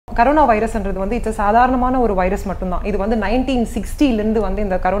Corona வைரஸ்ன்றது வந்து it's சாதாரணமான ஒரு வைரஸ் மட்டும்தான். இது வந்து 1960லேருந்து வந்து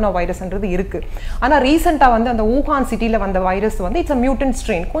இந்த கரோனா வைரஸ்ன்றது இருக்குது. ஆனால் ரீசெண்டாக வந்து அந்த ஊஹான் சிட்டியில் வந்த வைரஸ் வந்து இட்ஸ் அ மியூட்டன்ட்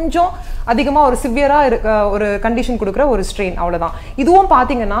ஸ்ட்ரெயின், கொஞ்சம் அதிகமாக ஒரு சிவியராக ஒரு கண்டிஷன் கொடுக்குற ஒரு ஸ்ட்ரெயின், அவ்வளோதான். இதுவும்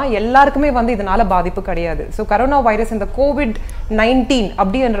பார்த்தீங்கன்னா எல்லாருக்குமே வந்து இதனால பாதிப்பு கிடையாது. ஸோ கரோனா வைரஸ் இந்த COVID-19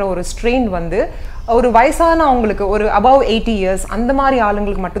 அப்படின்ற ஒரு ஸ்ட்ரெயின் வந்து ஒரு வயசானவங்களுக்கு, ஒரு அபவ் 80 இயர்ஸ் அந்த மாதிரி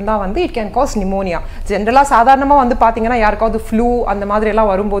ஆளுங்களுக்கு மட்டும்தான் வந்து இட் கேன் காஸ் நிமோனியா. ஜென்ரலாக சாதாரணமாக வந்து பார்த்தீங்கன்னா யாருக்காவது ஃப்ளூ அந்த மாதிரி எல்லாம்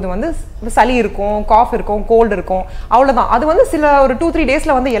வரும்போது வந்து சளி இருக்கும், காஃப் இருக்கும், கோல்டு இருக்கும், அவ்வளோதான். அது வந்து சில ஒரு 2-3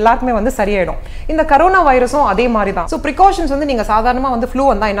 டேஸில் வந்து எல்லாருக்குமே வந்து சரியாயிடும். இந்த கரோனா வைரஸும் அதே மாதிரி தான். ஸோ ப்ரிகாஷன்ஸ் வந்து நீங்கள் சாதாரணமாக வந்து ஃப்ளூ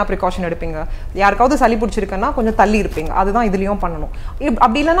வந்தால் என்ன ப்ரிகாஷன் எடுப்பீங்க? யாருக்காவது சளி பிடிச்சிருக்குன்னா கொஞ்சம் தள்ளி இருப்பீங்க, அதுதான் இதுலேயும் பண்ணணும்.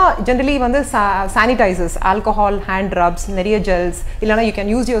 அப்படி இல்லைன்னா ஜென்ரலி வந்து சானிடைசர்ஸ், ஆல்கஹால், ஹேண்ட் ரப்ஸ், நிறைய ஜெல்ஸ், இல்லைனா you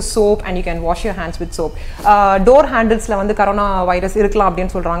can use your soap and you can wash your hands with soap. Door ஹேண்டில்ஸ்ல வந்து கரோனா வைரஸ் இருக்கலாம்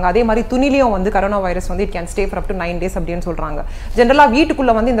அப்படின்னு சொல்றாங்க. அதே மாதிரி துணிலையும் வந்து கரோனா வைரஸ் வந்து it can stay for up to 9 days அப்படின்னு சொல்றாங்க. ஜெனரலா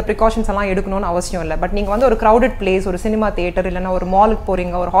வீட்டுக்குள்ள வந்து இந்த ப்ரிகாஷன்ஸ் எல்லாம் எடுக்கணும்னு அவசியம் இல்லை. பட் நீங்க வந்து ஒரு crowded place, ஒரு சினிமா தியேட்டர், இல்லைன்னா ஒரு மாலுக்கு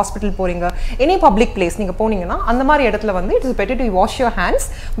போறீங்க, ஒரு ஹாஸ்பிட்டல் போறீங்க, எனி பப்ளிக் பிளேஸ் நீங்க போனீங்கன்னா அந்த மாதிரி இடத்துல வந்து it's better to wash your hands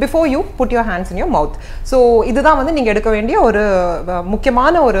before you put your hands in your mouth. So இதுதான் வந்து நீங்க எடுக்க வேண்டிய ஒரு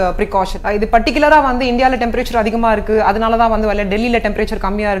முக்கியமான ஒரு ப்ரிகாஷன். இது பர்டிகுலரா வந்து இந்தியாவில் டெம்பரேச்சர் அதிகமா இருக்கு, அதனால தான் வந்து டெல்லியில டெம்பரேச்சர்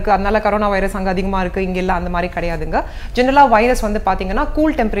கம்மியா இருக்கு, அதனால கரோனா வைரஸ் அங்க அதிகமா இருக்கு, இங்க இல்ல, அந்த மாதிரி கிடையாதுங்க. ஜெனரலா வைரஸ் வந்து பாத்தீங்கன்னா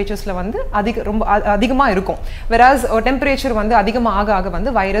கூல் டெம்பரேச்சர்ஸ்ல வந்து ரொம்ப அதிகமா இருக்கும். வெராஸ் டெம்பரேச்சர் வந்து அதிகமா ஆக ஆக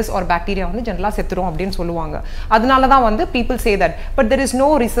வந்து வைரஸ் ஆர் பாக்டீரியா வந்து ஜெனரலா செத்துரும் அப்படின்னு சொல்லுவாங்க. அதனால தான் வந்து people say that, but there is no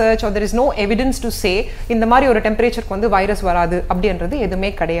research or there is no evidence to say இந்த மாதிரி ஒரு டெம்பரேச்சருக்கு வந்து வைரஸ் வராது அப்படின்றது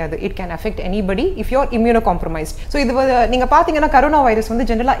எதுவுமே கிடையாது. It can affect anybody if you are immunocompromised. So இது நீங்க பாத்தீங்கன்னா கரோனா வைரஸ் வந்து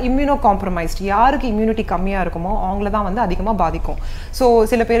ஜெனரலா immunocompromised, யாருக்கு இம்யூனிட்டி கம்மியா இருக்குமோ அவங்கள தான் வந்து அதிகமா பாதிக்கும். ஸோ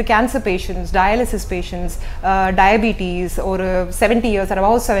சில பேர் cancer patients, dialysis patients, diabetes, ஒரு 70 years or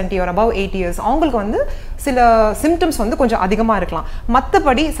above 70 or above 80 years, அவங்களுக்கு வந்து சில சிம்டம்ஸ் வந்து கொஞ்சம் அதிகமாக இருக்கலாம்.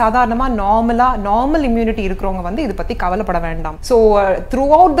 மற்றபடி சாதாரணமாக நார்மல் இம்யூனிட்டி இருக்கிறவங்க வந்து இதை பற்றி கவலைப்பட வேண்டாம். So through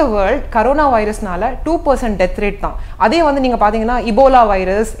out the world corona வைரஸ்னால 2% death rate தான். அதே வந்து நீங்கள் பார்த்தீங்கன்னா இபோலா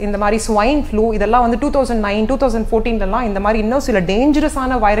வைரஸ், இந்த மாதிரி ஸ்வைன் ஃப்ளூ, இதெல்லாம் வந்து 2009 2014 இந்த மாதிரி இன்னும் சில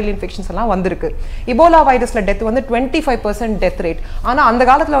டேஞ்சரஸான வைரல் இன்ஃபெக்ஷன்ஸ் எல்லாம் வந்திருக்கு. இபோலா வைரஸில் டெத் வந்து 25% டெத் ரேட். ஆனால் அந்த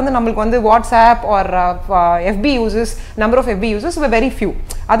காலத்தில் வந்து நம்மளுக்கு வந்து WhatsApp R FB users, number of FB users were very few.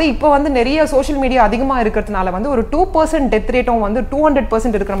 அதே இப்போ வந்து நிறைய சோஷியல் மீடியா அதிகமாக இருக்கிறதுனால வந்து ஒரு 2% டெத் ரேட்டும் வந்து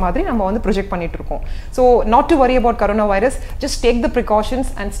 200% இருக்கிற மாதிரி நம்ம வந்து ப்ரொஜெக்ட் பண்ணிட்டு இருக்கோம். So not to worry about corona virus, just take the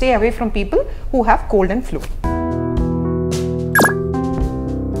precautions and stay away from people who have cold and flu.